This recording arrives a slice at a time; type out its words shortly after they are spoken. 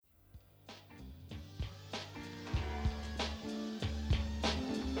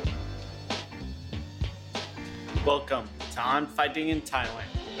Welcome to On Fighting in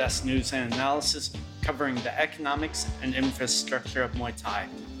Thailand, the best news and analysis covering the economics and infrastructure of Muay Thai.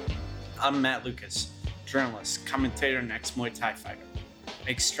 I'm Matt Lucas, journalist, commentator, and ex-Muay Thai fighter.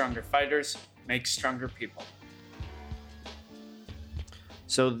 Make stronger fighters, make stronger people.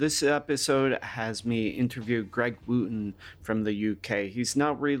 So this episode has me interview Greg Wooten from the UK. He's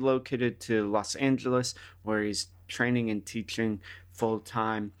now relocated to Los Angeles, where he's training and teaching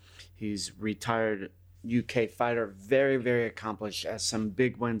full-time. He's retired UK fighter, very, very accomplished, has some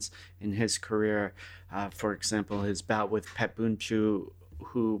big wins in his career. For example, his bout with Pet Bunchu,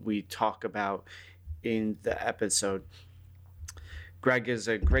 who we talk about in the episode. Greg is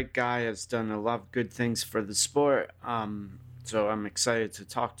a great guy, has done a lot of good things for the sport, so I'm excited to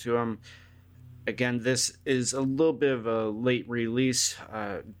talk to him. Again, this is a little bit of a late release,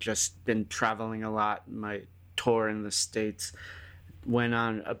 just been traveling a lot. My tour in the States went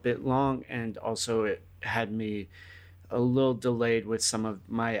on a bit long, and also it had me a little delayed with some of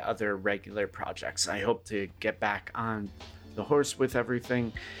my other regular projects. I hope to get back on the horse with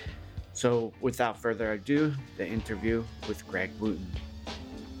everything. So without further ado, the interview with Greg Wooten.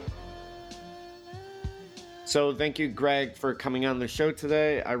 So thank you, Greg, for coming on the show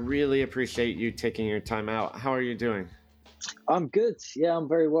today. I really appreciate you taking your time out. How are you doing? I'm good. Yeah, I'm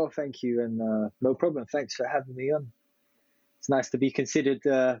very well, thank you. And no problem. Thanks for having me on. It's nice to be considered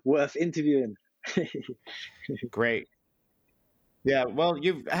worth interviewing. Great. Yeah, well,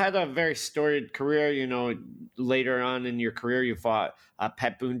 you've had a very storied career. You know, later on in your career, you fought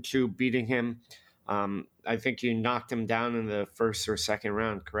Pet Bunchu, beating him. I think you knocked him down in the first or second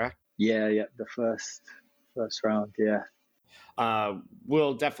round, correct? Yeah, the first round, yeah.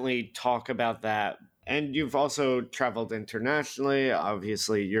 We'll definitely talk about that. And you've also traveled internationally.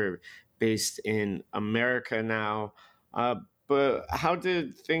 Obviously, you're based in America now. But how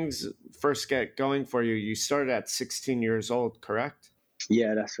did things first get going for you? You started at 16 years old, correct?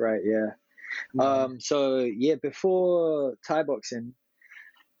 Yeah, that's right, yeah. Mm-hmm. Before Thai boxing,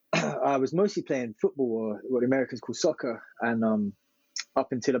 I was mostly playing football, or what Americans call soccer. And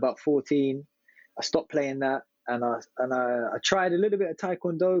up until about 14, I stopped playing that. And I tried a little bit of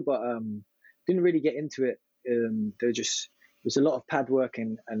Taekwondo, but didn't really get into it. There was a lot of pad work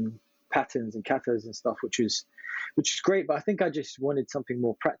and patterns and katas and stuff, which was great, but I think I just wanted something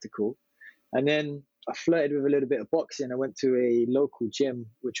more practical. And then I flirted with a little bit of boxing. I went to a local gym,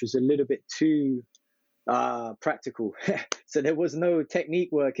 which was a little bit too practical. So there was no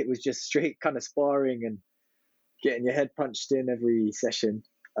technique work. It was just straight kind of sparring and getting your head punched in every session.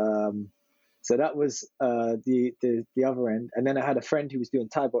 So that was the other end. And then I had a friend who was doing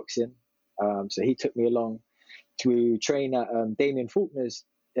Thai boxing. So he took me along to train at Damien Faulkner's.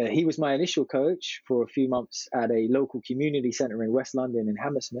 He was my initial coach for a few months at a local community centre in West London in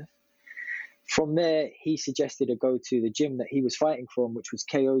Hammersmith. From there, he suggested I go to the gym that he was fighting from, which was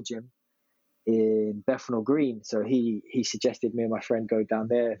KO Gym in Bethnal Green. So he suggested me and my friend go down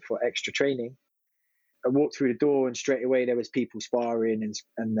there for extra training. I walked through the door and straight away there was people sparring and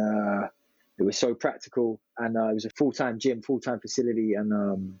it was so practical. And it was a full-time gym, full-time facility. And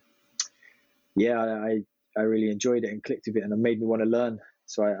I really enjoyed it and clicked with it, and it made me want to learn.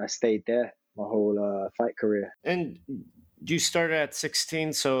 So I stayed there my whole fight career. And you started at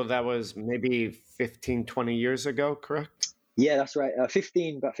 16, so that was maybe 15, 20 years ago, correct? Yeah, that's right. About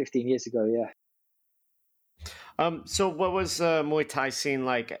 15 years ago, yeah. So what was Muay Thai scene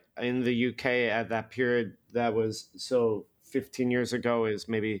like in the UK at that period? That was, so 15 years ago is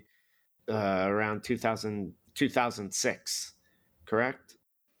maybe around 2006, correct?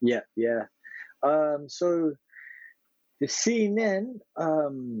 Yeah. So the scene then,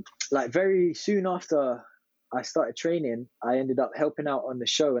 very soon after I started training, I ended up helping out on the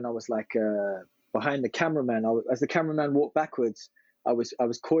show, and I was like behind the cameraman. As the cameraman walked backwards, I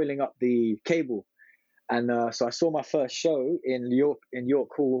was coiling up the cable, and so I saw my first show in York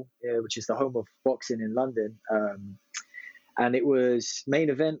Hall, which is the home of boxing in London, and it was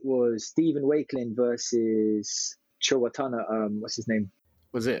main event was Stephen Wakelin versus Chowatana. What's his name?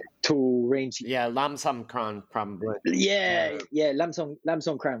 Was it tall, rangy? Yeah, Lam Sam Kran, probably. Yeah, Lam Song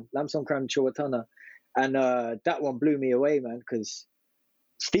Kram Chowatana, and that one blew me away, man. Because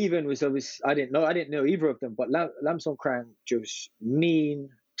Stephen was obviously I didn't know either of them, but Lam Song Kram just mean,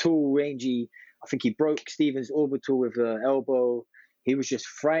 tall, rangy. I think he broke Stephen's orbital with an elbow. He was just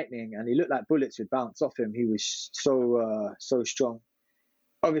frightening, and he looked like bullets would bounce off him. He was so strong.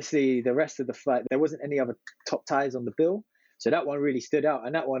 Obviously, the rest of the fight, there wasn't any other top Thais on the bill. So that one really stood out,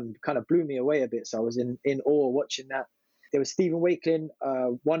 and that one kind of blew me away a bit. So I was in awe watching that. There was Stephen Wakelin.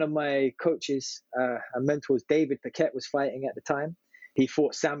 One of my coaches and mentors, David Paquette, was fighting at the time. He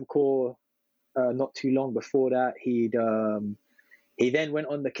fought Sam Kaur not too long before that. He then went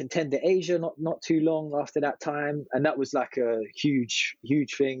on the Contender Asia not too long after that time, and that was like a huge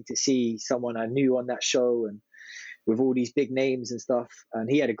thing to see someone I knew on that show and with all these big names and stuff. And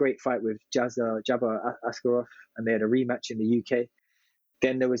he had a great fight with Jabbar Askarov, and they had a rematch in the UK.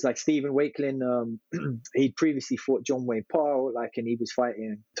 Then there was like Stephen Wakelin. He'd previously fought John Wayne Parr, and he was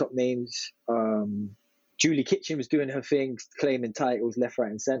fighting top names. Julie Kitchen was doing her thing, claiming titles left, right,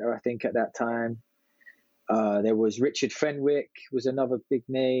 and center, I think, at that time. There was Richard Fenwick, was another big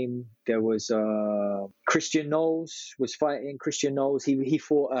name. There was Christian Knowles was fighting. Christian Knowles, he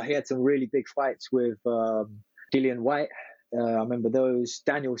fought. He had some really big fights with Dillian White. I remember those.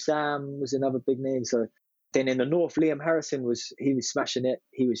 Daniel Sam was another big name. So then in the North, Liam Harrison was smashing it.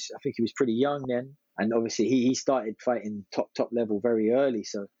 I think he was pretty young then, and obviously he started fighting top level very early.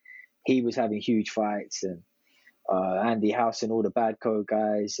 So he was having huge fights, and Andy House and all the Badco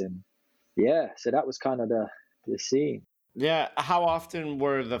guys, and yeah. So that was kind of the scene. Yeah. How often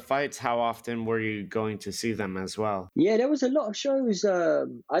were the fights? How often were you going to see them as well? Yeah, there was a lot of shows.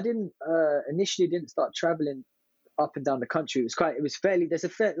 I didn't initially start traveling up and down the country. There's a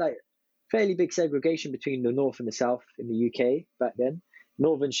fairly big segregation between the North and the South in the UK back then.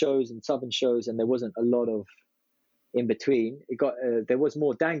 Northern shows and Southern shows, and there wasn't a lot of in between. There was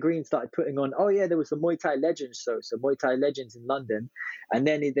more. Dan Green started putting on. Oh yeah, there was the Muay Thai Legends show. So Muay Thai Legends in London, and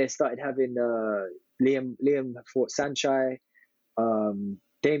then they started having Liam fought Sanchai,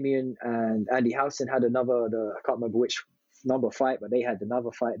 Damien and Andy Housen had another. I can't remember which number fight, but they had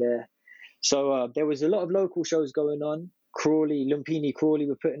another fight there. So there was a lot of local shows going on. Lumpini Crawley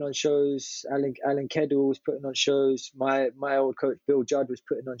were putting on shows. Alan Kedel was putting on shows. My old coach Bill Judd was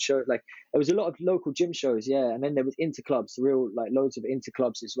putting on shows. Like there was a lot of local gym shows, yeah. And then there was interclubs, loads of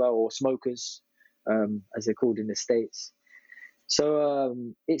interclubs as well, or smokers, as they're called in the States. So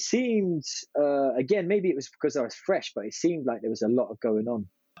it seemed, again, maybe it was because I was fresh, but it seemed like there was a lot of going on.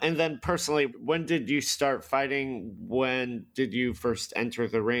 And then personally, when did you start fighting? When did you first enter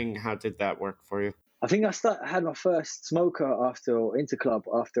the ring? How did that work for you? I think I had my first smoker interclub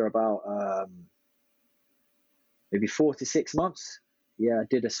after about maybe 4 to 6 months. Yeah, I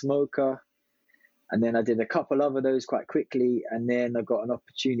did a smoker, and then I did a couple of those quite quickly, and then I got an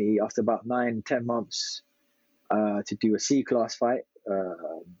opportunity after about 9-10 months to do a C-class fight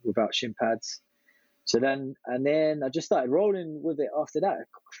without shin pads. So then I just started rolling with it after that,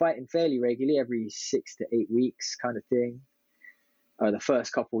 fighting fairly regularly every 6 to 8 weeks kind of thing. The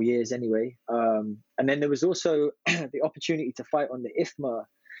first couple of years anyway. And then there was also the opportunity to fight on the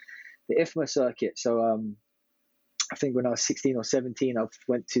IFMA circuit. So I think when I was 16 or 17, I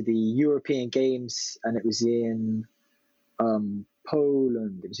went to the European Games, and it was in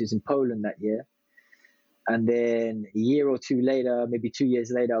Poland. It was in Poland that year. And then a year or two later, maybe 2 years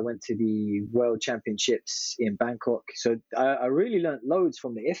later, I went to the World Championships in Bangkok. So I really learned loads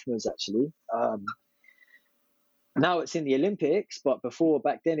from the IFMAs, actually. Now it's in the Olympics, but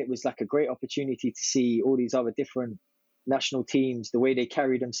back then it was like a great opportunity to see all these other different national teams, the way they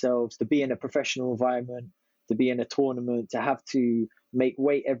carry themselves, to be in a professional environment, to be in a tournament, to have to make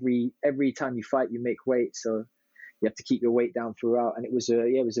weight every time you fight, you make weight. So you have to keep your weight down throughout. And it was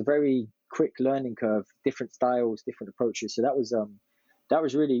a very quick learning curve, different styles, different approaches. So that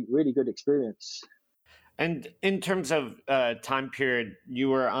was really, really good experience. And in terms of time period, you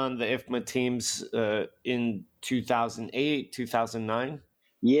were on the IFMA teams in 2008, 2009?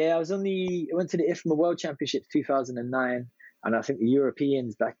 Yeah, I went to the IFMA World Championships 2009, and I think the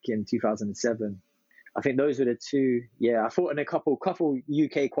Europeans back in 2007. I think those were the two. Yeah, I fought in a couple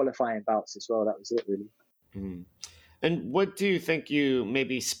UK qualifying bouts as well. That was it, really. Mm. And what do you think you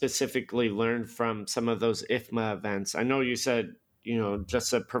maybe specifically learned from some of those IFMA events? I know you said,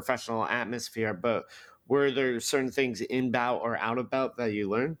 just a professional atmosphere, but were there certain things in bout or out of bout that you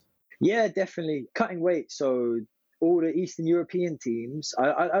learned? Yeah, definitely. Cutting weight. So all the Eastern European teams,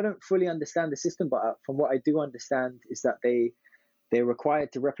 I don't fully understand the system, but from what I do understand is that they're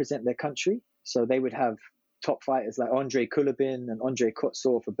required to represent their country. So they would have top fighters like Andrei Kulibin and Andrei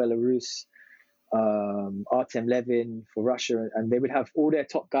Kotsov for Belarus, Artem Levin for Russia, and they would have all their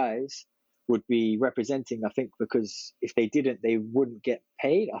top guys would be representing, I think, because if they didn't, they wouldn't get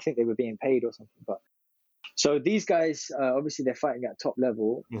paid. I think they were being paid or something, but so these guys, obviously they're fighting at top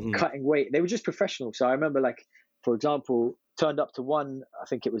level, cutting weight. They were just professional. So I remember, for example, turned up to one, I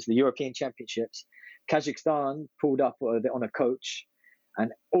think it was the European Championships. Kazakhstan pulled up on a coach,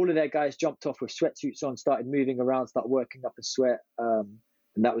 and all of their guys jumped off with sweatsuits on, started moving around, started working up a sweat. And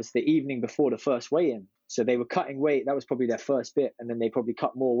that was the evening before the first weigh-in. So they were cutting weight. That was probably their first bit. And then they probably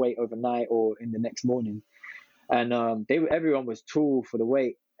cut more weight overnight or in the next morning. And everyone was tall for the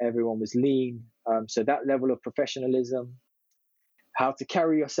weight. everyone was lean. So that level of professionalism, how to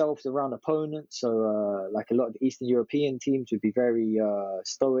carry yourselves around opponents. So like a lot of the Eastern European teams would be very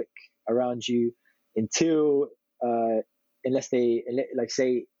stoic around you until unless they like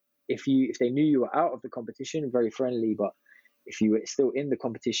say if they knew you were out of the competition, very friendly. But if you were still in the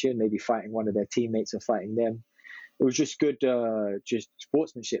competition, maybe fighting one of their teammates or fighting them, it was just good, just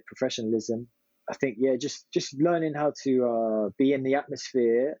sportsmanship, professionalism. I think, yeah, just learning how to be in the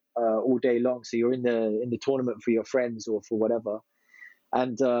atmosphere all day long. So you're in the tournament for your friends or for whatever,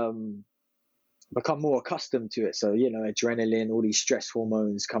 and become more accustomed to it. So adrenaline, all these stress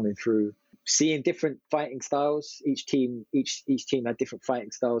hormones coming through. Seeing different fighting styles. Each team had different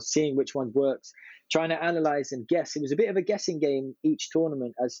fighting styles. Seeing which one works. Trying to analyze and guess. It was a bit of a guessing game each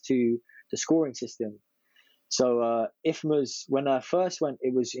tournament as to the scoring system. So IFMA's, when I first went,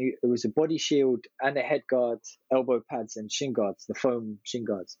 it was a body shield and a head guard, elbow pads and shin guards, the foam shin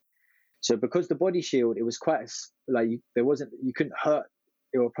guards. So because the body shield, it was quite like you couldn't hurt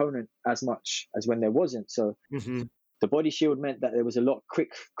your opponent as much as when there wasn't. So the body shield meant that there was a lot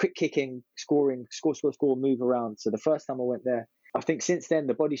quick kicking, scoring, score, move around. So the first time I went there, I think since then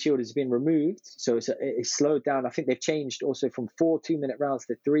the body shield has been removed, so it's slowed down. I think they've changed also from 4 2-minute rounds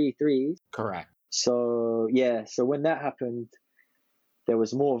to 3 3s. Correct. So so when that happened, there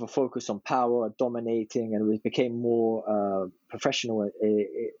was more of a focus on power, dominating, and it became more professional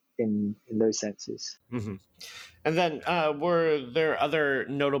in those senses. Mm-hmm. And then were there other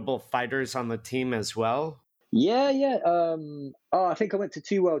notable fighters on the team as well? Yeah. I think I went to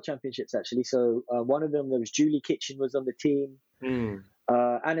 2 world championships actually. So one of them, there was Julie Kitchen was on the team.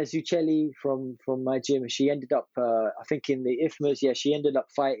 Anna Zucchelli from my gym. She ended up, I think, in the IFMAs. Yeah, she ended up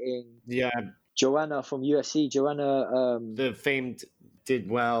fighting. Yeah. Joanna from UFC. Joanna, the famed,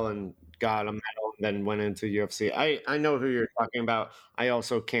 did well and got a medal, and then went into UFC. I know who you're talking about. I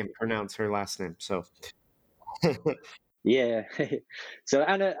also can't pronounce her last name, so. Yeah. So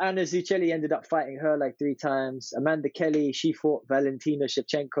Anna Zucchelli ended up fighting her like 3 times. Amanda Kelly, she fought Valentina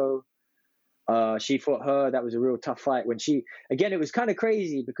Shevchenko. She fought her. That was a real tough fight. It was kind of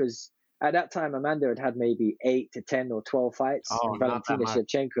crazy because at that time Amanda had maybe 8 to 10 or 12 fights. Oh, Valentina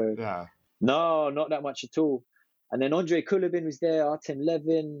Shevchenko. Yeah. No, not that much at all. And then Andre Kulibin was there, Artem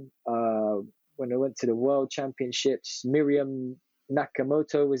Levin. When I went to the World Championships, Miriam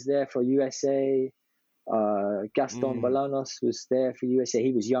Nakamoto was there for USA. Gaston Balanos was there for USA.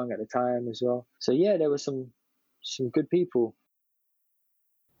 He was young at the time as well. So yeah, there were some good people.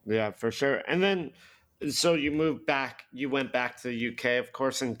 Yeah, for sure. And then, so you went back to the UK, of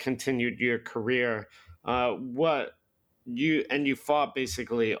course, and continued your career. You fought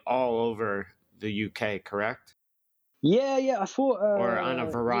basically all over the UK, correct? Yeah, I fought. Or on a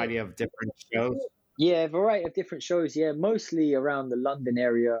variety of different shows? Yeah, a variety of different shows. Yeah, mostly around the London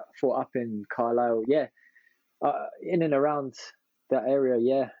area. I fought up in Carlisle. Yeah, in and around that area.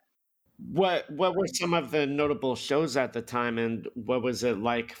 Yeah. What were some of the notable shows at the time, and what was it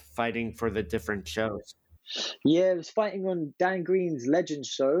like fighting for the different shows? Yeah, I was fighting on Dan Green's Legends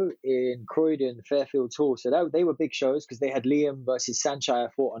show in Croydon, Fairfield Hall. So they were big shows because they had Liam versus Sanchai. I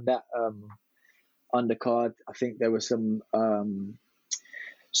fought on that undercard. I think there was some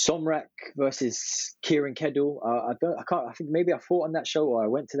Somrak versus Kieran Kedel. I think maybe I fought on that show or I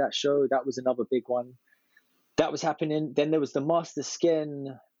went to that show. That was another big one. That was happening. Then there was the Master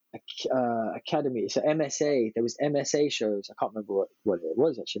Skin Academy. So MSA. There was MSA shows. I can't remember what it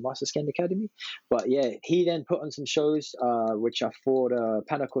was actually. Master Skin Academy. But yeah, he then put on some shows which I fought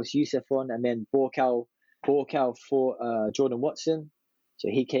Panakos Youssef on, and then Borkal fought Jordan Watson. So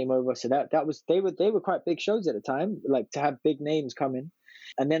he came over. So that was they were quite big shows at the time. Like to have big names coming.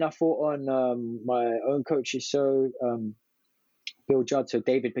 And then I fought on my own coach's show, Bill Judd. So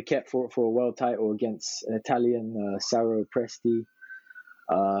David Paquette fought for a world title against an Italian, Saro Presti.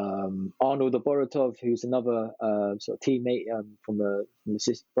 Arnold Oborotov, who's another sort of teammate from the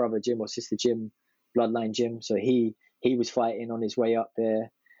brother gym or sister gym, Bloodline gym. So he was fighting on his way up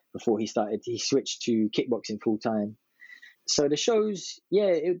there before he switched to kickboxing full time. So the shows,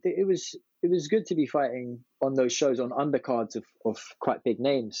 yeah, it was good to be fighting on those shows on undercards of quite big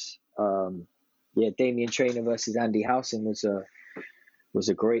names. Damian Traynor versus Andy Howson was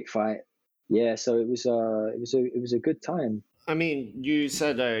a great fight. Yeah, so it was a good time. I mean, you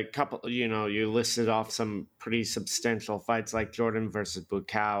said a couple, you listed off some pretty substantial fights like Jordan versus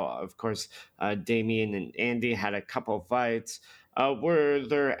Bukaw. Of course, Damian and Andy had a couple fights. Were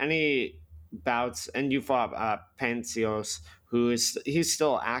there any bouts? And you fought Pancios, he's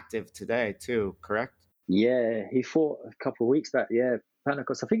still active today too, correct? Yeah, he fought a couple of weeks back. Yeah,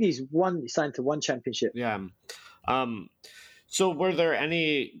 Panakos. I think he signed to one championship. Yeah. So, were there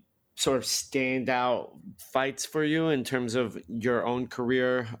any sort of standout fights for you in terms of your own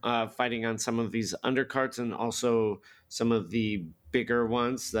career, fighting on some of these undercards and also some of the bigger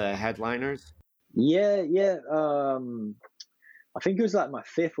ones, the headliners? Yeah, yeah. I think it was like my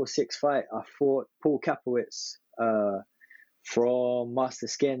fifth or sixth fight. I fought Paul Kapowitz from Master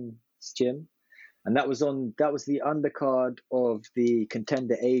Skin's gym, and that was the undercard of the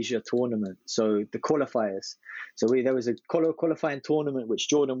Contender Asia tournament. So the qualifiers. So there was a qualifying tournament which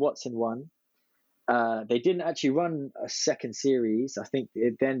Jordan Watson won. They didn't actually run a second series. I think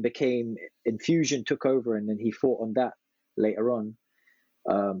it then became Infusion took over, and then he fought on that later on.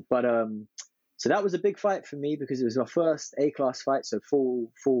 But so that was a big fight for me because it was my first A class fight, so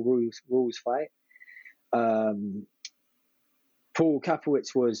full rules fight. Um, Paul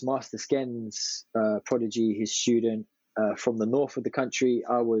Kapowitz was Master Sken's prodigy, his student from the north of the country.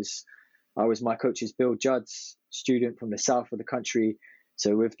 I was my coach's Bill Judd's student from the south of the country.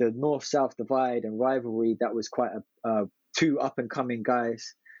 So with the north-south divide and rivalry, that was quite a two up-and-coming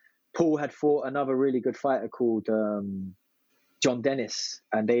guys. Paul had fought another really good fighter called John Dennis,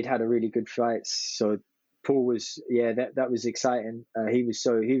 and they'd had a really good fight. So Paul was, that was exciting.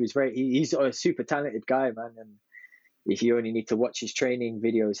 He's a super talented guy, man. And if you only need to watch his training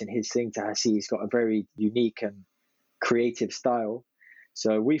videos and his thing to see, he's got a very unique and creative style.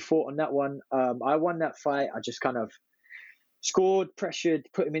 So we fought on that one. I won that fight. I just kind of scored, pressured,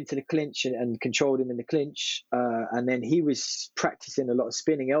 put him into the clinch and controlled him in the clinch. And then he was practicing a lot of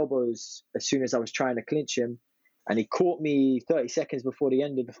spinning elbows as soon as I was trying to clinch him. And he caught me 30 seconds before the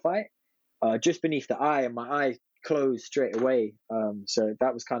end of the fight, just beneath the eye, and my eye closed straight away. So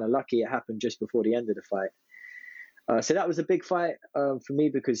that was kind of lucky. It happened just before the end of the fight. So that was a big fight for me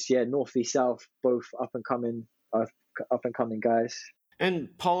because, North v South, both up and coming guys. And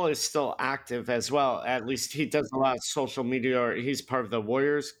Paul is still active as well. At least he does a lot of social media, or he's part of the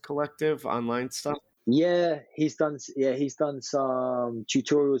Warriors Collective online stuff. Yeah, he's done some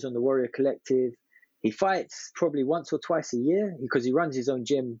tutorials on the Warrior Collective. He fights probably once or twice a year because he runs his own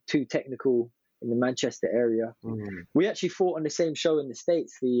gym, Too Technical, in the Manchester area. Mm. We actually fought on the same show in the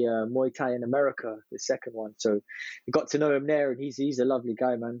States, the Muay Thai in America, the second one. So we got to know him there, and he's a lovely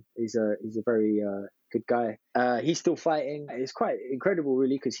guy, man. He's a very good guy. He's still fighting. It's quite incredible,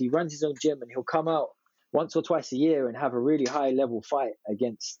 really, because he runs his own gym and he'll come out once or twice a year and have a really high level fight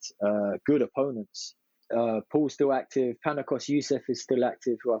against good opponents. Paul's still active. Panikos Youssef is still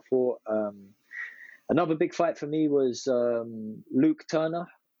active, who I fought. Another big fight for me was Luke Turner,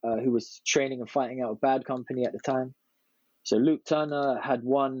 who was training and fighting out of Bad Company at the time. So Luke Turner had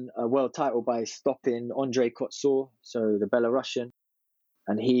won a world title by stopping Andrei Kotsur, so the Belarusian,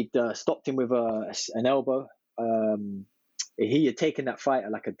 and he'd stopped him with an elbow. He had taken that fight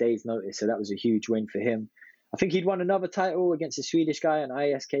at like a day's notice, so that was a huge win for him. I think he'd won another title against a Swedish guy, an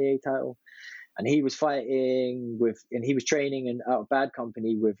ISKA title. And he was fighting and he was training in out of Bad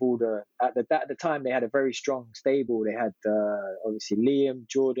Company with all at the time they had a very strong stable. They had obviously Liam,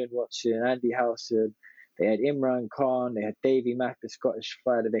 Jordan Watson, Andy Howson. They had Imran Khan. They had Davey Mack, the Scottish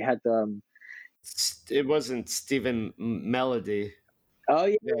fighter. They had it wasn't Stephen Melody. Oh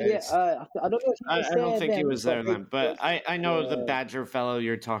yeah. I don't know. I don't think he was there then, but I know the Badger fellow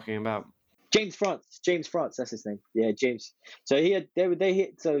you're talking about. James France, that's his name. Yeah, James. So they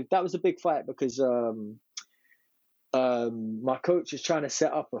hit. So that was a big fight because my coach was trying to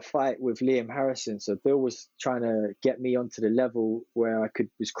set up a fight with Liam Harrison. So Bill was trying to get me onto the level where I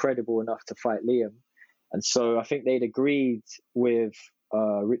was credible enough to fight Liam. And so I think they'd agreed with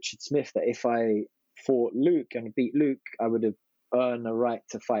Richard Smith that if I fought Luke and beat Luke, I would have earned a right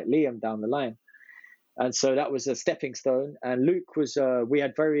to fight Liam down the line. And so that was a stepping stone. And Luke was, we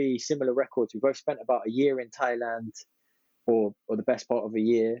had very similar records. We both spent about a year in Thailand, or the best part of a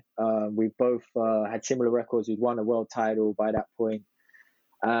year. We both had similar records. We'd won a world title by that point.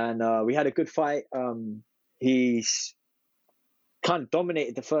 And we had a good fight. He's kind of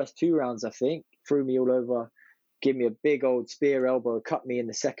dominated the first 2 rounds, I think. Threw me all over, gave me a big old spear elbow, cut me in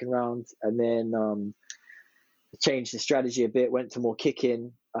the second round. And then changed the strategy a bit, went to more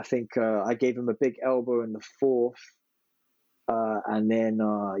kicking. I think I gave him a big elbow in the fourth, and then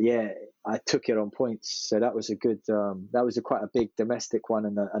I took it on points. So that was a good. That was quite a big domestic one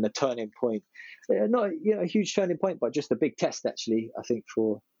and a turning point. Not a huge turning point, but just a big test actually. I think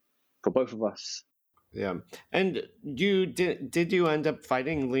for both of us. Yeah, and did you end up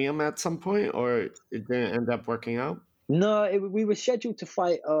fighting Liam at some point, or it didn't end up working out? No, we were scheduled to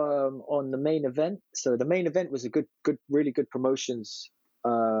fight on the main event. So the main event was a really good promotions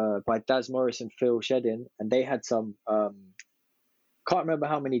by Daz Morris and Phil Sheddin, and they had some. Can't remember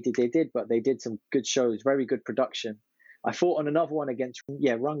how many they did, but they did some good shows, very good production. I fought on another one against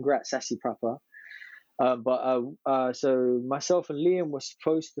Rungrat Sasi Prapa. So myself and Liam were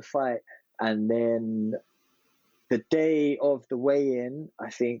supposed to fight, and then the day of the weigh-in,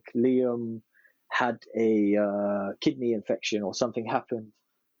 I think Liam had a kidney infection or something happened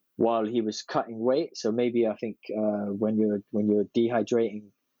while he was cutting weight. So maybe I think when you're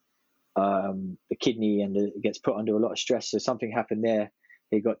dehydrating the kidney and it gets put under a lot of stress, so something happened there.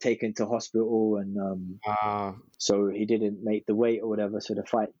 He got taken to hospital, and so he didn't make the weight or whatever. So the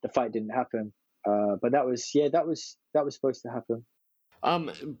fight didn't happen. But that was supposed to happen.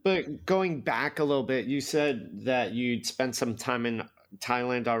 But going back a little bit, you said that you'd spent some time in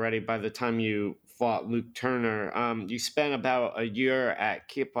Thailand already by the time you fought Luke Turner. You spent about a year at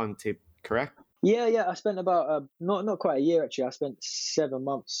Kiapontip, correct? Yeah. I spent about not quite a year actually. I spent 7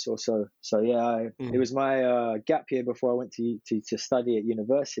 months or so. So yeah, it was my gap year before I went to study at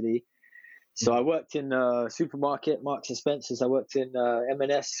university. So I worked in a supermarket, Marks and Spencer's. I worked in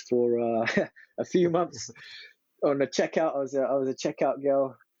M&S for a few months on the checkout. I was a checkout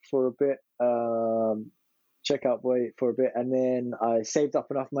girl for a bit, checkout boy for a bit, and then I saved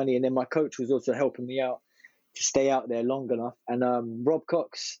up enough money, and then my coach was also helping me out to stay out there long enough. And Rob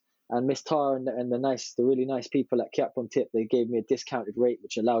Cox and Miss Tar and the really nice people at Kiapontip, they gave me a discounted rate,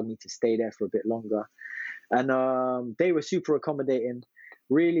 which allowed me to stay there for a bit longer. And they were super accommodating,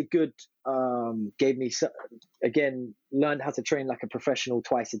 really good. Gave me, again, learned how to train like a professional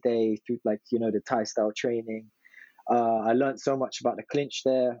twice a day through the Thai style training. I learned so much about the clinch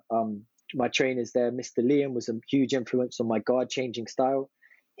there. My trainers there, Mr. Liam, was a huge influence on my guard changing style.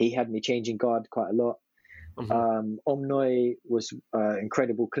 He had me changing guard quite a lot. Omnoy was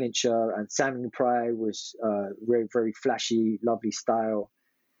incredible clincher, and Samuel Pry was very, very flashy, lovely style.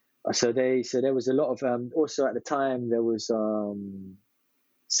 So there was a lot of also at the time there was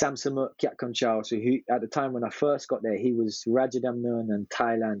Samsamut Kyatkonchao. So at the time when I first got there, he was Rajadamnern and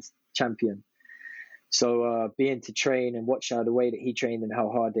Thailand's champion. So being to train and watch the way that he trained and how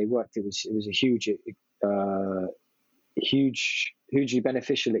hard they worked, it was a hugely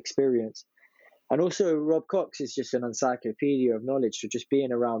beneficial experience. And also Rob Cox is just an encyclopedia of knowledge. So just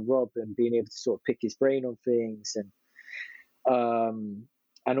being around Rob and being able to sort of pick his brain on things,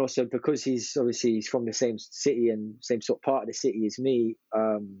 and also because he's from the same city and same sort of part of the city as me,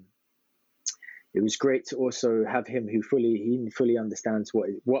 it was great to also have him he fully understands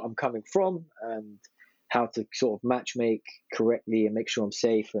what I'm coming from and how to sort of match make correctly and make sure I'm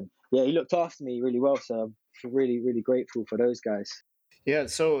safe. And yeah, he looked after me really well. So I'm really, really grateful for those guys. Yeah.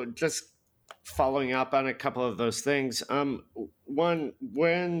 So just following up on a couple of those things. One,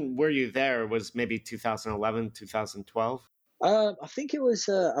 when were you there? Was maybe 2011, 2012? I think it was.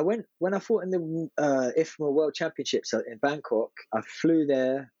 I went when I fought in the IFMA World Championships in Bangkok. I flew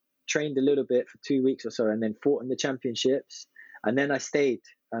there, trained a little bit for 2 weeks or so, and then fought in the championships. And then I stayed.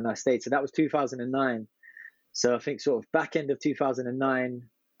 So that was 2009. So I think sort of back end of 2009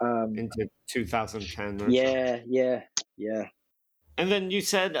 into 2010. Yeah. And then you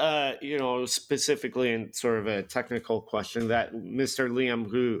said, specifically in sort of a technical question, that Mr.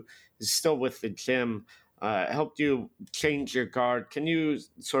 Liam, who is still with the gym, helped you change your guard. Can you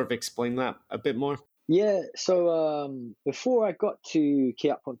sort of explain that a bit more? Yeah. So before I got to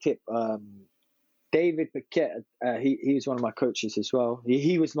Kiapontip, David Paquette, he was one of my coaches as well.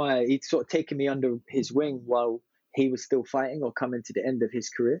 He'd sort of taken me under his wing while he was still fighting or coming to the end of his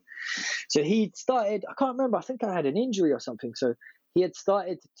career. So he started, I can't remember, I think I had an injury or something. So he had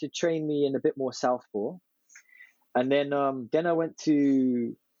started to train me in a bit more southpaw. And then I went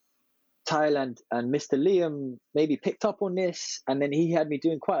to Thailand, and Mr. Liam maybe picked up on this, and then he had me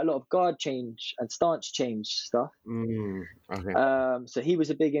doing quite a lot of guard change and stance change stuff. Okay. So he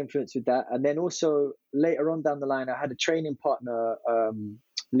was a big influence with that. And then also later on down the line, I had a training partner,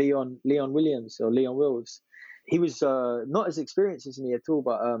 Leon Williams or Leon Wills. He was not as experienced as me at all,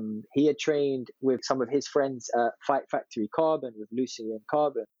 but he had trained with some of his friends at Fight Factory Carbon with Lucy and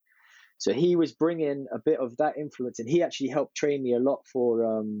Carbon. So he was bringing a bit of that influence, and he actually helped train me a lot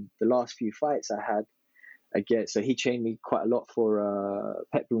for the last few fights I had. Again, so he trained me quite a lot for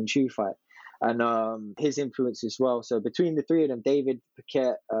Pet Boon Chu fight, and his influence as well. So between the three of them, David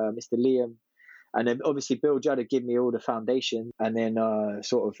Paquette, Mr. Liam, and then obviously Bill Judd had given me all the foundation, and then I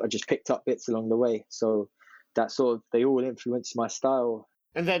just picked up bits along the way. So that they all influenced my style.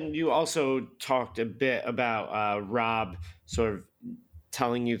 And then you also talked a bit about Rob sort of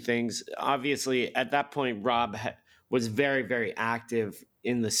telling you things. Obviously, at that point, Rob was very, very active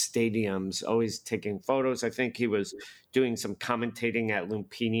in the stadiums, always taking photos. I think he was doing some commentating at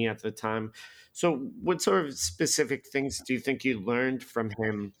Lumpini at the time. So what sort of specific things do you think you learned from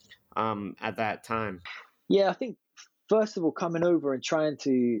him at that time? Yeah, I think first of all, coming over and trying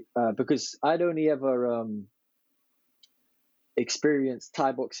to, because I'd only ever experienced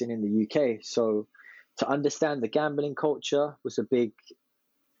Thai boxing in the UK. So to understand the gambling culture was a big,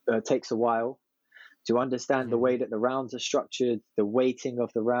 takes a while. To understand the way that the rounds are structured, the weighting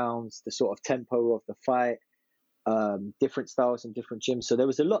of the rounds, the sort of tempo of the fight, different styles in different gyms. So there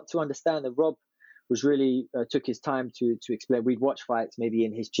was a lot to understand, and Rob was really took his time to explain. We'd watch fights maybe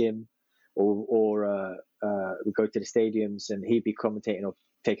in his gym, or we'd go to the stadiums and he'd be commentating or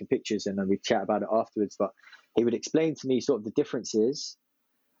taking pictures, and then we'd chat about it afterwards. But he would explain to me sort of the differences,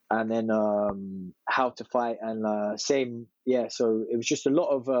 and then how to fight, and same, yeah. So it was just a lot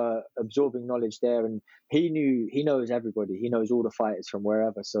of absorbing knowledge there, and he knows everybody. He knows all the fighters from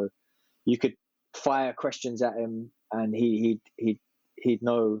wherever. So you could fire questions at him, and he'd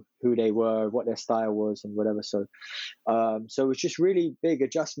know who they were, what their style was, and whatever. So so it was just really big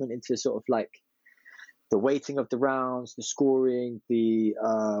adjustment into sort of like the weighting of the rounds, the scoring, the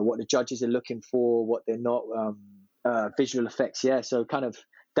what the judges are looking for, what they're not, visual effects. Yeah, so kind of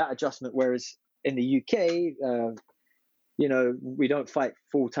that adjustment. Whereas in the UK, we don't fight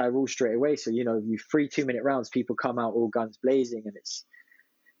full Thai rules straight away. So, you 3 2-minute rounds, people come out all guns blazing, and it's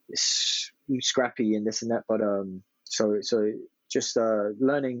scrappy and this and that. But so just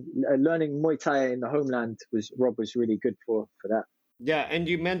learning Muay Thai in the homeland Rob was really good for that. Yeah, and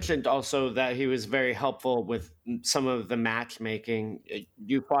you mentioned also that he was very helpful with some of the matchmaking.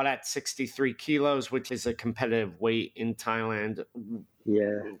 You fought at 63 kilos, which is a competitive weight in Thailand.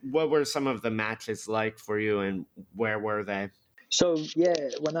 Yeah. What were some of the matches like for you, and where were they? So, yeah,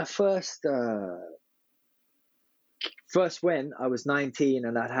 when I first went, I was 19,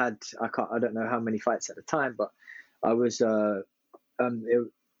 and I don't know how many fights at the time, but I was,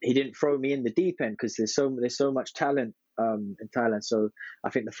 he didn't throw me in the deep end because there's so much talent in Thailand. So I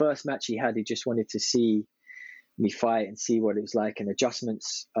think the first match he just wanted to see me fight and see what it was like and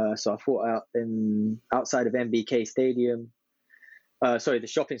adjustments. So I fought outside of MBK Stadium. The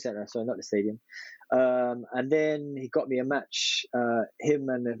shopping center. Sorry, not the stadium. And then he got me a match. Him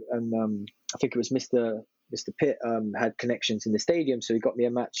and I think it was Mr. Pitt had connections in the stadium, so he got me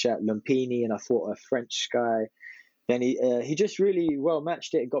a match at Lumpini, and I fought a French guy. Then he just really well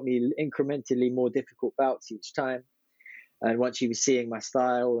matched it and got me incrementally more difficult bouts each time. And once he was seeing my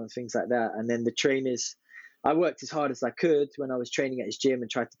style and things like that, and then the trainers, I worked as hard as I could when I was training at his gym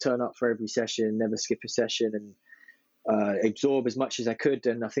and tried to turn up for every session, never skip a session, and absorb as much as I could.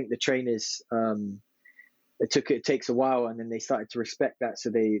 And I think the trainers, it takes a while, and then they started to respect that.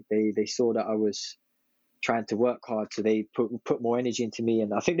 So they saw that I was trying to work hard, so they put more energy into me.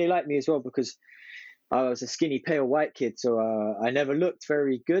 And I think they liked me as well because I was a skinny, pale white kid, so I never looked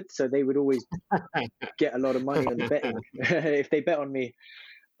very good. So they would always get a lot of money on the betting if they bet on me.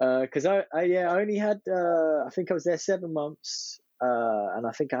 Because I only had, I think I was there 7 months, and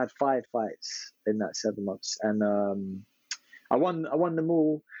I think I had 5 fights in that 7 months, and I won them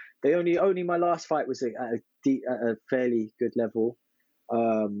all. They only my last fight was at a fairly good level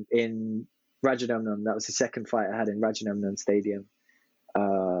in Rajadamnern. That was the second fight I had in Rajadamnern Stadium.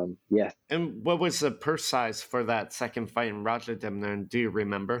 Yeah. And what was the purse size for that second fight in Rajadamnern? Do you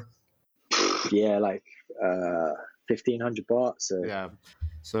remember? Yeah, like 1,500 baht. So yeah,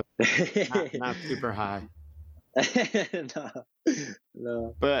 so not super high.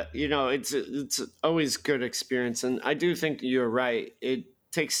 No. But it's always good experience, and I do think you're right. It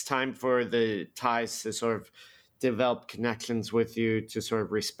takes time for the Thais to sort of develop connections with you, to sort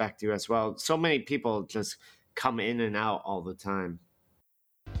of respect you as well. So many people just come in and out all the time.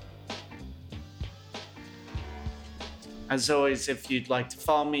 As always, if you'd like to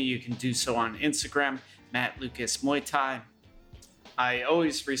follow me, you can do so on Instagram, Matt Lucas Muay Thai. I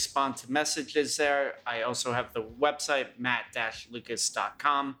always respond to messages there. I also have the website,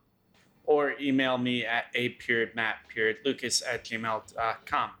 matt-lucas.com, or email me at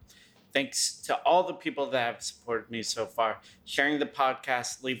a.matt.lucas@gmail.com. Thanks to all the people that have supported me so far, sharing the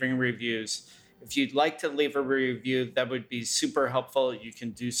podcast, leaving reviews. If you'd like to leave a review, that would be super helpful. You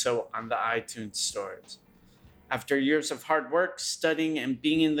can do so on the iTunes stores. After years of hard work, studying, and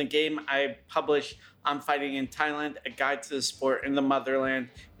being in the game, I publish On Fighting in Thailand, a guide to the sport in the motherland.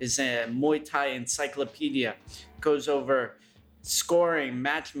 Is a Muay Thai encyclopedia. It goes over scoring,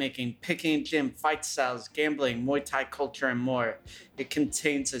 matchmaking, picking gym, fight styles, gambling, Muay Thai culture, and more. It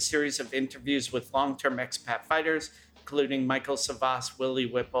contains a series of interviews with long-term expat fighters, including Michael Savas, Willie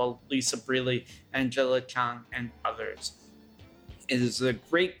Whipple, Lisa Brealey, Angela Chang, and others. It is a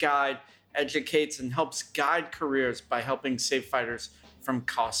great guide, educates and helps guide careers by helping save fighters from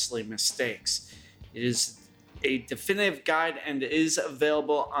costly mistakes. It is a definitive guide and is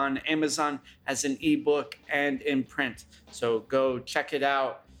available on Amazon as an ebook and in print. So go check it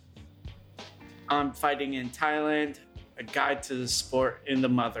out. On Fighting in Thailand, a guide to the sport in the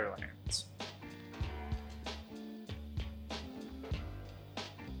motherlands.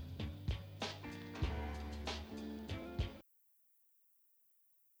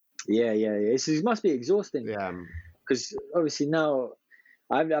 Yeah. It must be exhausting. Yeah. Because obviously now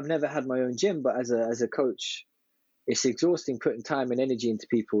I've never had my own gym, but as a coach, it's exhausting putting time and energy into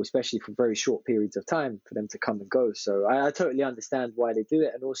people, especially for very short periods of time for them to come and go. So I totally understand why they do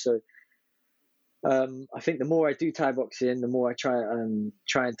it. And also, I think the more I do Thai boxing, the more I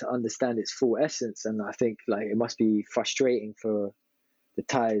trying to understand its full essence. And I think like it must be frustrating for the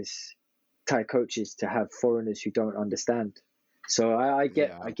Thai coaches to have foreigners who don't understand. So I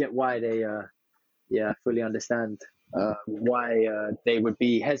get why they I fully understand why they would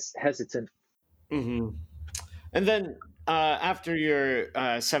be hesitant. Mm-hmm. And then after your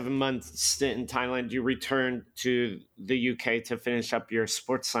 7-month stint in Thailand, you returned to the UK to finish up your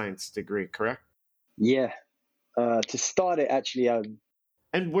sports science degree, correct? Yeah. To start it, actually.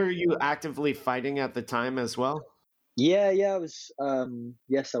 And were you actively fighting at the time as well? Yeah, I was.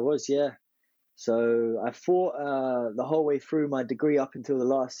 Yes, I was. Yeah. So I fought the whole way through my degree up until the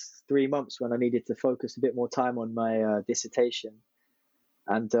last 3 months when I needed to focus a bit more time on my dissertation.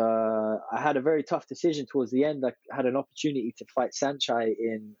 And I had a very tough decision towards the end. I had an opportunity to fight Sanchai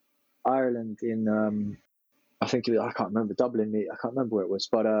in Ireland in, I think it was, I can't remember, Dublin. I can't remember where it was,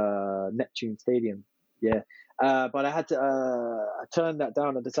 but Neptune Stadium. Yeah. But I had to I turned that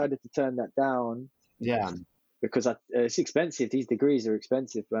down. I decided to turn that down. Yeah. Because it's expensive. These degrees are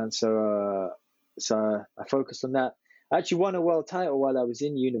expensive, man. So I focused on that. I actually won a world title while I was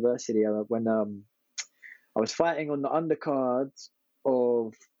in university when I was fighting on the undercard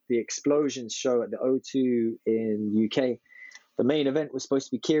of the Explosions show at the O2 in UK. The main event was supposed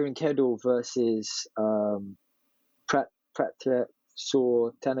to be Kieran Kedal versus Pratsor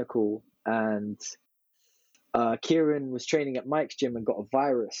Tentacle, and Kieran was training at Mike's gym and got a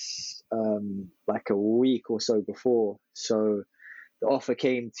virus like a week or so before. So the offer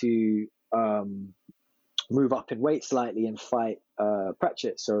came to move up in weight slightly and fight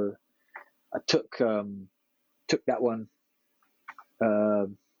Pratchett. So I took that one.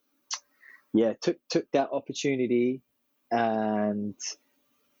 Took that opportunity, and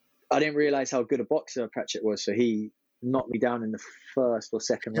I didn't realize how good a boxer Pratchett was. So he knocked me down in the first or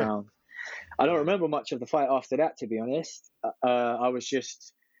second round. I don't remember much of the fight after that, to be honest. I was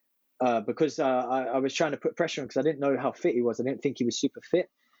just because I was trying to put pressure on because I didn't know how fit he was. I didn't think he was super fit.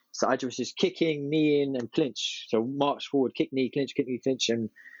 So I was just kicking, kneeing, and clinch. So march forward, kick, knee, clinch, and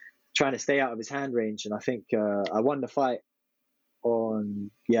trying to stay out of his hand range. And I think I won the fight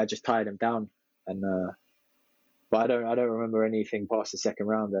I just tied him down. And but I don't remember anything past the second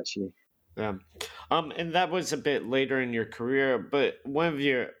round, actually. Yeah. And that was a bit later in your career, but one of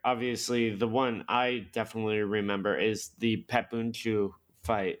your, obviously, the one I definitely remember is the Pet Bunchu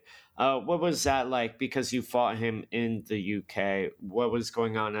fight. What was that like? Because you fought him in the UK. What was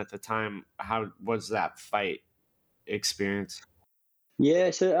going on at the time? How was that fight experience?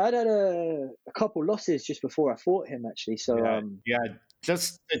 Yeah, so I'd had a couple losses just before I fought him, actually. So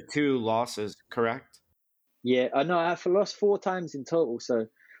just the 2 losses, correct? Yeah, I know. I've lost 4 times in total. So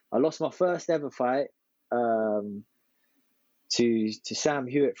I lost my first ever fight to Sam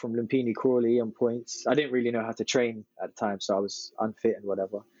Hewitt from Lumpini Crawley on points. I didn't really know how to train at the time, so I was unfit and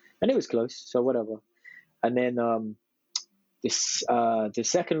whatever. And it was close, so whatever. And then the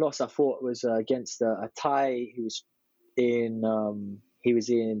second loss I fought was against a Thai who was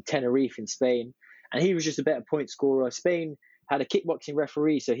in Tenerife in Spain, and he was just a better point scorer. Spain had a kickboxing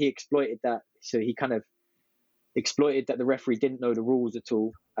referee, so he exploited that. So he kind of exploited that the referee didn't know the rules at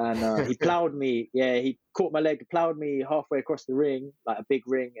all, and he plowed me. Yeah, he caught my leg, plowed me halfway across the ring, like a big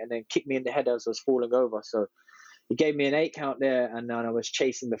ring, and then kicked me in the head as I was falling over. So he gave me an 8 count there, and then I was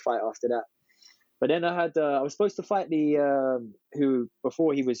chasing the fight after that. But then I was supposed to fight the who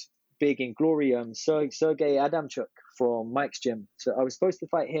before he was big in glory, Sergey Adamchuk from Mike's gym. So I was supposed to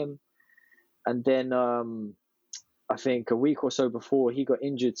fight him, and then I think a week or so before he got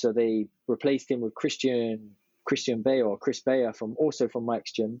injured, so they replaced him with Christian Bayer or Chris Bayer from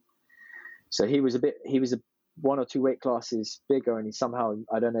Mike's gym. So he was 1 or 2 weight classes bigger, and he somehow,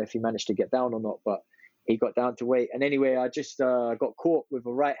 I don't know if he managed to get down or not, but he got down to weight. And anyway, I just got caught with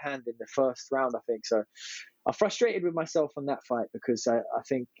a right hand in the first round, I think. So I'm frustrated with myself on that fight because I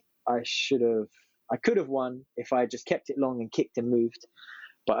think I could have won if I just kept it long and kicked and moved.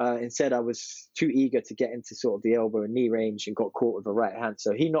 But instead, I was too eager to get into sort of the elbow and knee range and got caught with a right hand.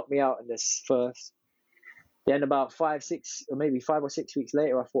 So he knocked me out in this first. Then about 5 or 6 weeks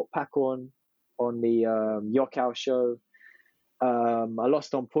later, I fought Pakon on the Yokkao show. I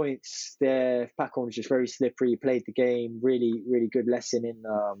lost on points there. Pakon was just very slippery. He played the game. Really, really good lesson in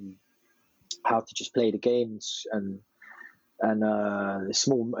how to just play the games and the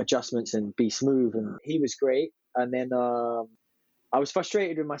small adjustments and be smooth. And he was great. And then I was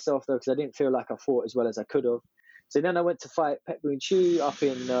frustrated with myself though, because I didn't feel like I fought as well as I could have. So then I went to fight Petboon Chu up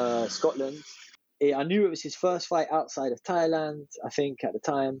in Scotland. I knew it was his first fight outside of Thailand, I think at the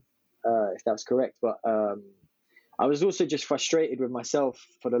time, if that was correct. But I was also just frustrated with myself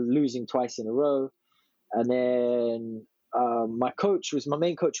for the losing twice in a row. And then my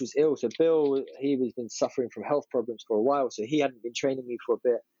main coach was ill. So Bill, he was been suffering from health problems for a while. So he hadn't been training me for a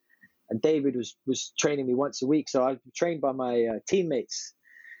bit. And David was training me once a week. So I was trained by my teammates.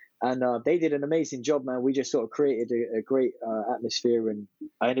 And they did an amazing job, man. We just sort of created a great atmosphere. And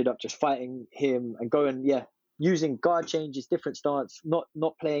I ended up just fighting him and using guard changes, different stance,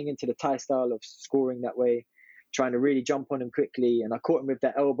 not playing into the Thai style of scoring that way, trying to really jump on him quickly. And I caught him with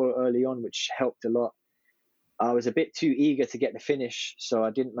that elbow early on, which helped a lot. I was a bit too eager to get the finish, so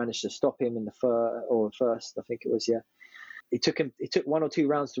I didn't manage to stop him in the first, I think it was, yeah. It took 1 or 2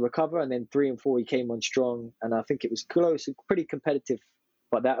 rounds to recover, and then 3 and 4 he came on strong, and I think it was close, pretty competitive.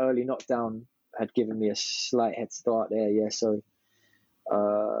 But that early knockdown had given me a slight head start there, yeah. So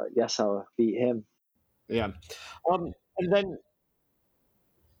that's how I beat him. Yeah, and then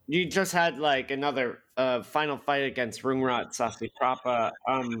you just had like another final fight against Rungrat Sasiprapa.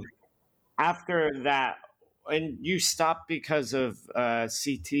 After that, and you stopped because of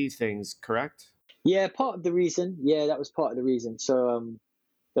CT things, correct? Yeah, part of the reason. Yeah, that was part of the reason. So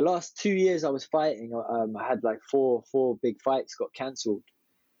the last 2 years I was fighting, I had like four big fights got cancelled.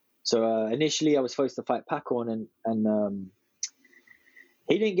 So initially I was supposed to fight Pakon, and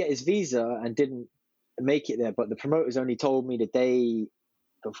he didn't get his visa and didn't make it there. But the promoters only told me the day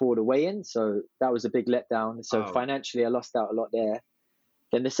before the weigh-in, so that was a big letdown. So financially I lost out a lot there.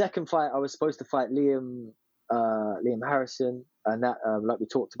 Then the second fight I was supposed to fight Liam Harrison, and that like we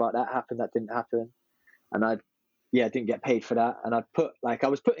talked about, that happened. That didn't happen, and I didn't get paid for that. And I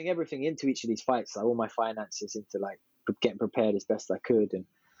was putting everything into each of these fights, like all my finances into like getting prepared as best I could, and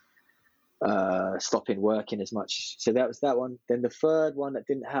stopping working as much. So that was that one. Then the third one that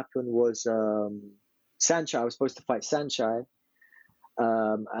didn't happen was Saenchai. I was supposed to fight Saenchai,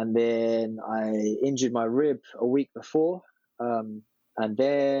 and then I injured my rib a week before. And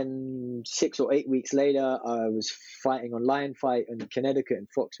then 6 or 8 weeks later, I was fighting on Lion Fight in Connecticut in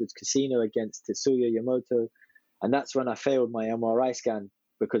Foxwoods Casino against Tetsuya Yamato. And that's when I failed my MRI scan,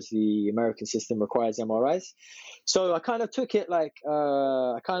 because the American system requires MRIs. So I kind of took it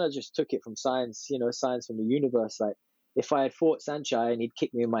just took it from science, science from the universe. Like, if I had fought Saenchai and he'd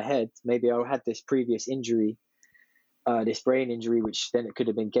kicked me in my head, maybe I had this previous injury, this brain injury, which then it could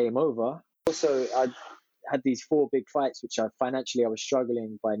have been game over. Also, I had these 4 big fights, which I was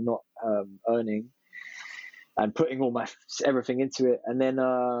struggling by not earning and putting all my everything into it. And then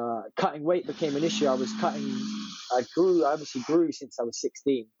cutting weight became an issue. I obviously grew since I was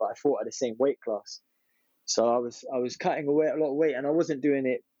 16, but I fought at the same weight class. So I was cutting away a lot of weight, and I wasn't doing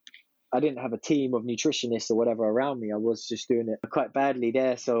it. I didn't have a team of nutritionists or whatever around me. I was just doing it quite badly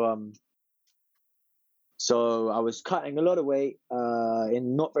there. So I was cutting a lot of weight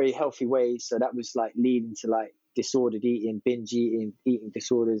in not very healthy ways. So that was like leading to like disordered eating, binge eating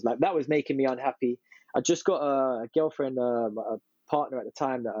disorders. Like, that was making me unhappy. I just got a girlfriend, a partner at the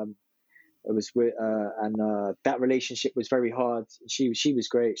time that I was with, and that relationship was very hard. She was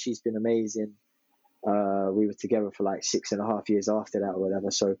great. She's been amazing. We were together for like 6.5 years after that or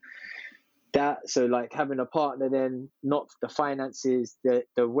whatever. So like having a partner, then not the finances, the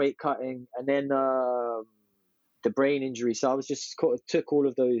weight cutting, and then the brain injury. So I was just took all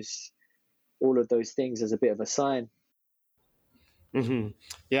of those things as a bit of a sign. Mm-hmm.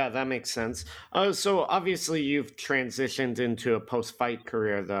 Yeah, that makes sense. So obviously you've transitioned into a post-fight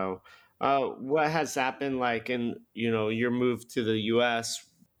career, though. What has that been like in your move to the U.S.?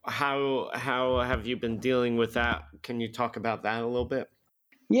 How have you been dealing with that? Can you talk about that a little bit?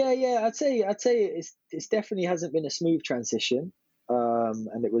 Yeah. I'd say it's definitely hasn't been a smooth transition,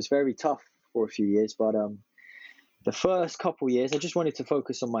 and it was very tough for a few years. But the first couple years, I just wanted to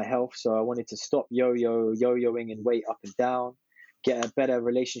focus on my health. So I wanted to stop yo-yoing and weight up and down, get a better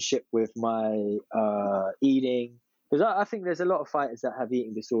relationship with my eating, because I think there's a lot of fighters that have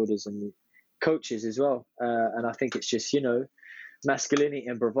eating disorders, and coaches as well. And I think it's just masculinity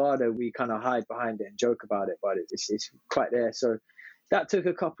and bravado. We kind of hide behind it and joke about it, but it's quite there. So that took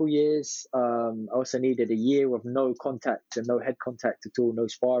a couple years. I also needed a year of no contact and no head contact at all, no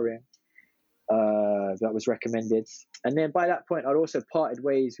sparring. that was recommended. And then by that point, I'd also parted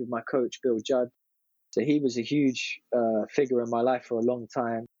ways with my coach, Bill Judd. So he was a huge figure in my life for a long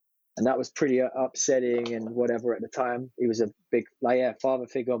time. And that was pretty upsetting and whatever at the time. He was a big, father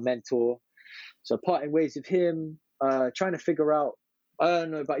figure, mentor. So parting ways with him, trying to figure out, I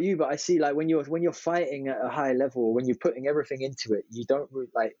don't know about you, but I see like when you're fighting at a high level, when you're putting everything into it, you don't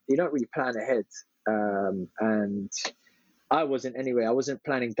really plan ahead. And I wasn't anyway. I wasn't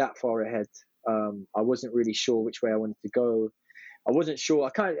planning that far ahead. I wasn't really sure which way I wanted to go. I wasn't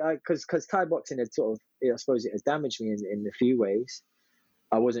sure. Because Thai boxing had sort of, I suppose it has damaged me in a few ways.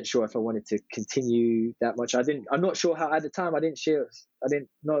 I wasn't sure if I wanted to continue that much. I'm not sure how at the time.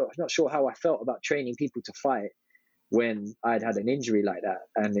 Not sure how I felt about training people to fight when I'd had an injury like that,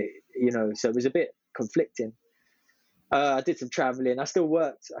 and so it was a bit conflicting. I did some traveling. I still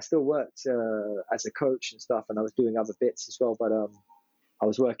worked as a coach and stuff, and I was doing other bits as well. But I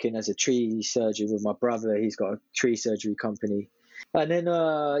was working as a tree surgeon with my brother. He's got a tree surgery company. And then,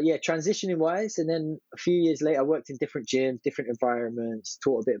 transitioning wise, and then a few years later, I worked in different gyms, different environments,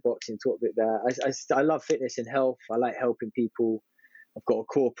 taught a bit of boxing, taught a bit of that. I love fitness and health. I like helping people. I've got a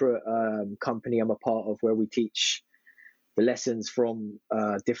corporate company I'm a part of where we teach the lessons from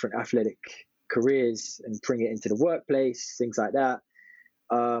different athletic careers and bring it into the workplace, things like that.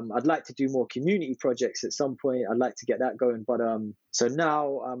 I'd like to do more community projects at some point. I'd like to get that going. But so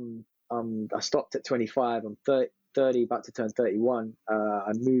now I stopped at 25. I'm 30, about to turn 31.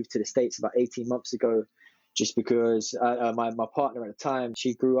 I moved to the States about 18 months ago just because my partner at the time,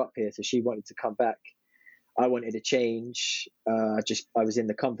 she grew up here, so she wanted to come back. I wanted to change. I was in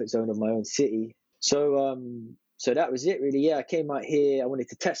the comfort zone of my own city. So that was it really. Yeah, I came out here. I wanted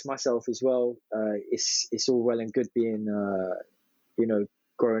to test myself as well. It's all well and good being,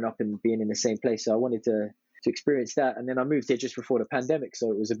 growing up and being in the same place. So I wanted to experience that. And then I moved here just before the pandemic.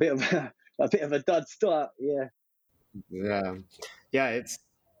 So it was a bit of a dud start. Yeah. Yeah, it's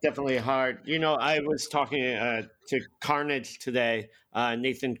definitely hard. I was talking to Carnage today,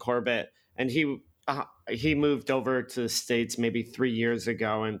 Nathan Corbett, and he moved over to the States maybe 3 years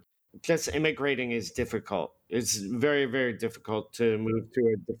ago, and just immigrating is difficult. It's very, very difficult to move to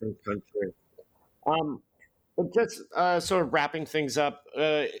a different country. But just sort of wrapping things up,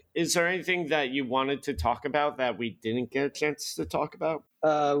 is there anything that you wanted to talk about that we didn't get a chance to talk about?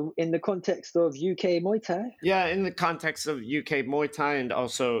 In the context of UK Muay Thai? Yeah, in the context of UK Muay Thai, and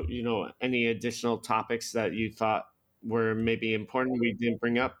also, any additional topics that you thought were maybe important we didn't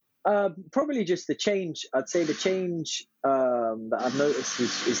bring up? Probably just the change. I'd say the change that I've noticed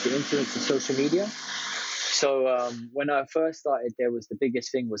is the influence of social media. So when I first started, there was the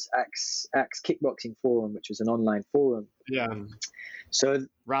biggest thing was Axe Kickboxing Forum, which was an online forum. Yeah. So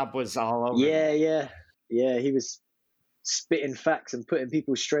Rob was all over. Yeah. He was spitting facts and putting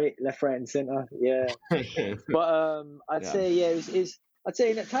people straight, left, right, and center. Yeah. But I'd say I'd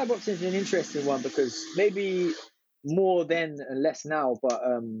say that Thai boxing is an interesting one because maybe more then and less now, but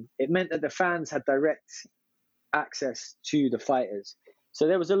it meant that the fans had direct access to the fighters. So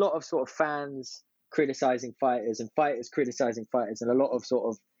there was a lot of sort of fans criticizing fighters and fighters criticizing fighters, and a lot of sort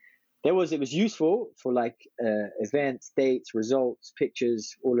of it was useful for like events, dates, results,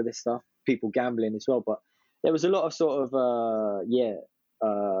 pictures, all of this stuff, people gambling as well. But there was a lot of sort of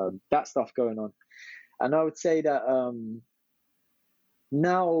that stuff going on. And I would say that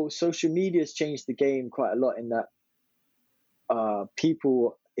now social media has changed the game quite a lot in that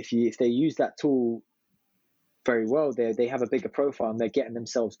people, if they use that tool very well, they have a bigger profile and they're getting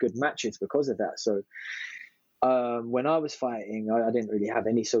themselves good matches because of that. So when I was fighting, I didn't really have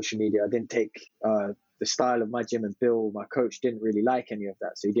any social media. I didn't take the style of my gym, and Bill, my coach, didn't really like any of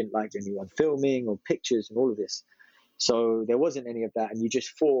that. So he didn't like anyone filming or pictures and all of this. So there wasn't any of that, and you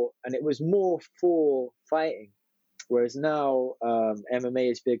just fought, and it was more for fighting. Whereas now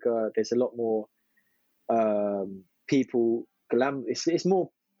MMA is bigger. There's a lot more people. It's more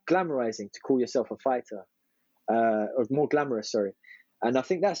glamorizing to call yourself a fighter, or more glamorous. Sorry, and I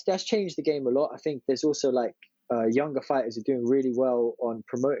think that's changed the game a lot. I think there's also like younger fighters are doing really well on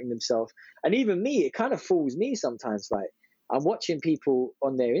promoting themselves, and even me, it kind of fools me sometimes. Like I'm watching people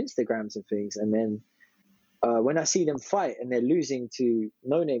on their Instagrams and things, and then when I see them fight and they're losing to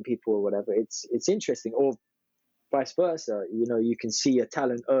no-name people or whatever, it's interesting. Or vice versa, you can see a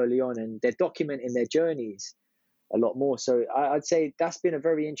talent early on and they're documenting their journeys a lot more. So I'd say that's been a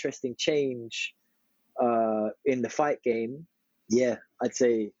very interesting change in the fight game. Yeah, I'd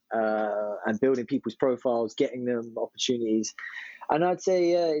say, and building people's profiles, getting them opportunities. And I'd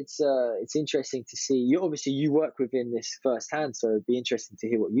say, it's interesting to see. You work within this firsthand, so it'd be interesting to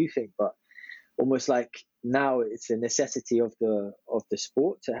hear what you think. But almost like now it's a necessity of the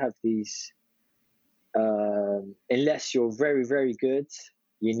sport to have these unless you're very, very good,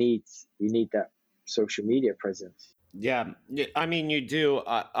 you need that social media presence. Yeah, I mean, you do.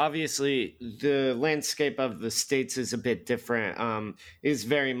 Obviously, the landscape of the States is a bit different. It's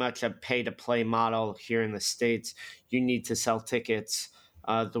very much a pay to play model here in the States. You need to sell tickets.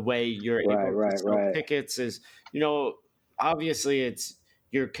 The way you're able to sell tickets is, obviously it's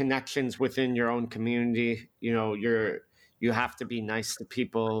your connections within your own community. You have to be nice to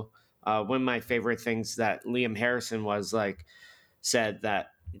people. One of my favorite things that Liam Harrison said that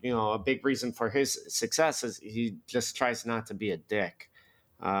a big reason for his success is he just tries not to be a dick.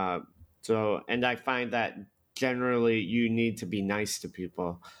 And I find that generally you need to be nice to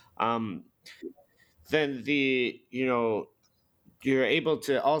people. Then you're able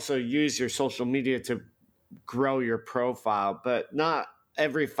to also use your social media to grow your profile, but not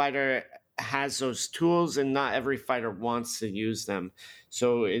every fighter has those tools and not every fighter wants to use them.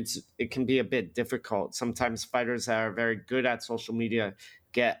 So it can be a bit difficult. Sometimes fighters that are very good at social media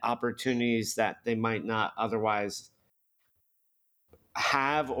get opportunities that they might not otherwise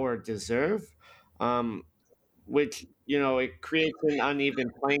have or deserve, which, it creates an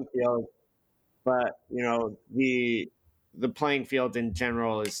uneven playing field. But, the playing field in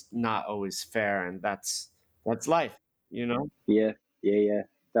general is not always fair, and that's life, Yeah.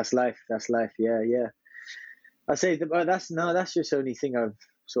 That's life. Yeah. I say that's just the only thing I've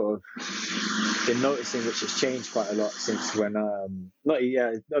sort of been noticing, which has changed quite a lot since when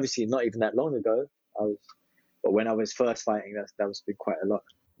obviously not even that long ago. But when I was first fighting, that was been quite a lot.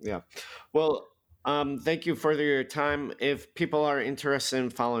 Yeah. Well, thank you for your time. If people are interested in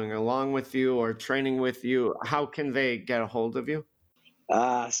following along with you or training with you, how can they get a hold of you?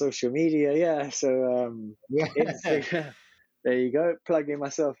 Social media, yeah. So Instagram. There you go. Plugging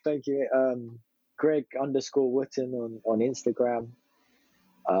myself. Thank you. Greg_Wooten on Instagram.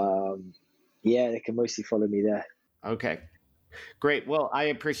 They can mostly follow me there. Okay, great. Well, I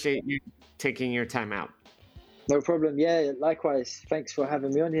appreciate you taking your time out. No problem. Yeah, likewise. Thanks for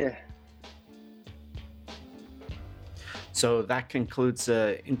having me on here. So that concludes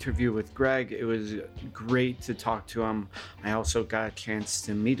the interview with Greg. It was great to talk to him. I also got a chance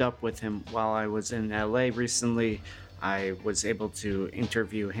to meet up with him while I was in LA recently. I was able to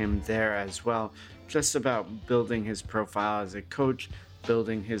interview him there as well, just about building his profile as a coach,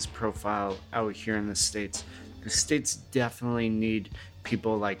 building his profile out here in the States. The States definitely need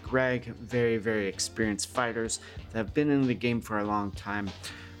people like Greg, very, very experienced fighters that have been in the game for a long time.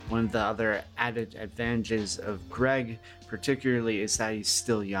 One of the other added advantages of Greg, particularly, is that he's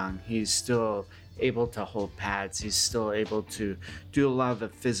still young. He's still able to hold pads. He's still able to do a lot of the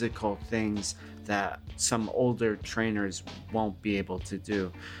physical things that some older trainers won't be able to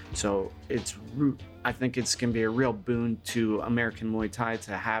do. So I think it's going to be a real boon to American Muay Thai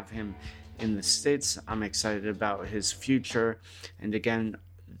to have him in the States. I'm excited about his future. And again,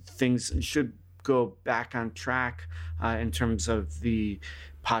 things should go back on track in terms of the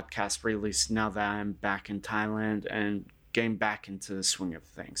podcast release now that I'm back in Thailand and getting back into the swing of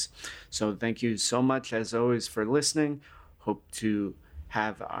things. So thank you so much, as always, for listening. Hope to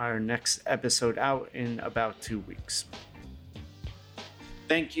have our next episode out in about 2 weeks.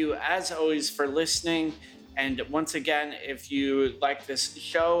 Thank you, as always, for listening. And once again, if you like this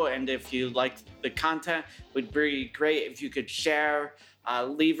show and if you like the content, it would be great if you could share,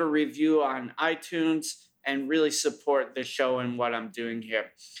 leave a review on iTunes, and really support the show and what I'm doing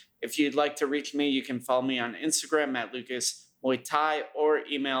here. If you'd like to reach me, you can follow me on Instagram at Lucas Muay Thai or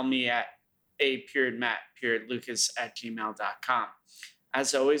email me at a.matt.lucas@gmail.com.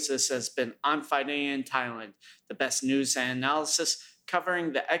 As always, this has been On Fighting in Thailand, the best news and analysis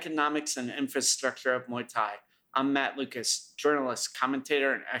covering the economics and infrastructure of Muay Thai. I'm Matt Lucas, journalist,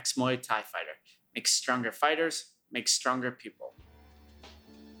 commentator, and ex-Muay Thai fighter. Make stronger fighters, make stronger people.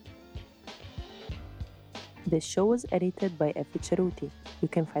 This show was edited by Effie Ceruti. You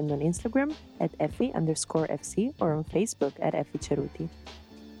can find me on Instagram at Effie_FC or on Facebook at Effie Ceruti.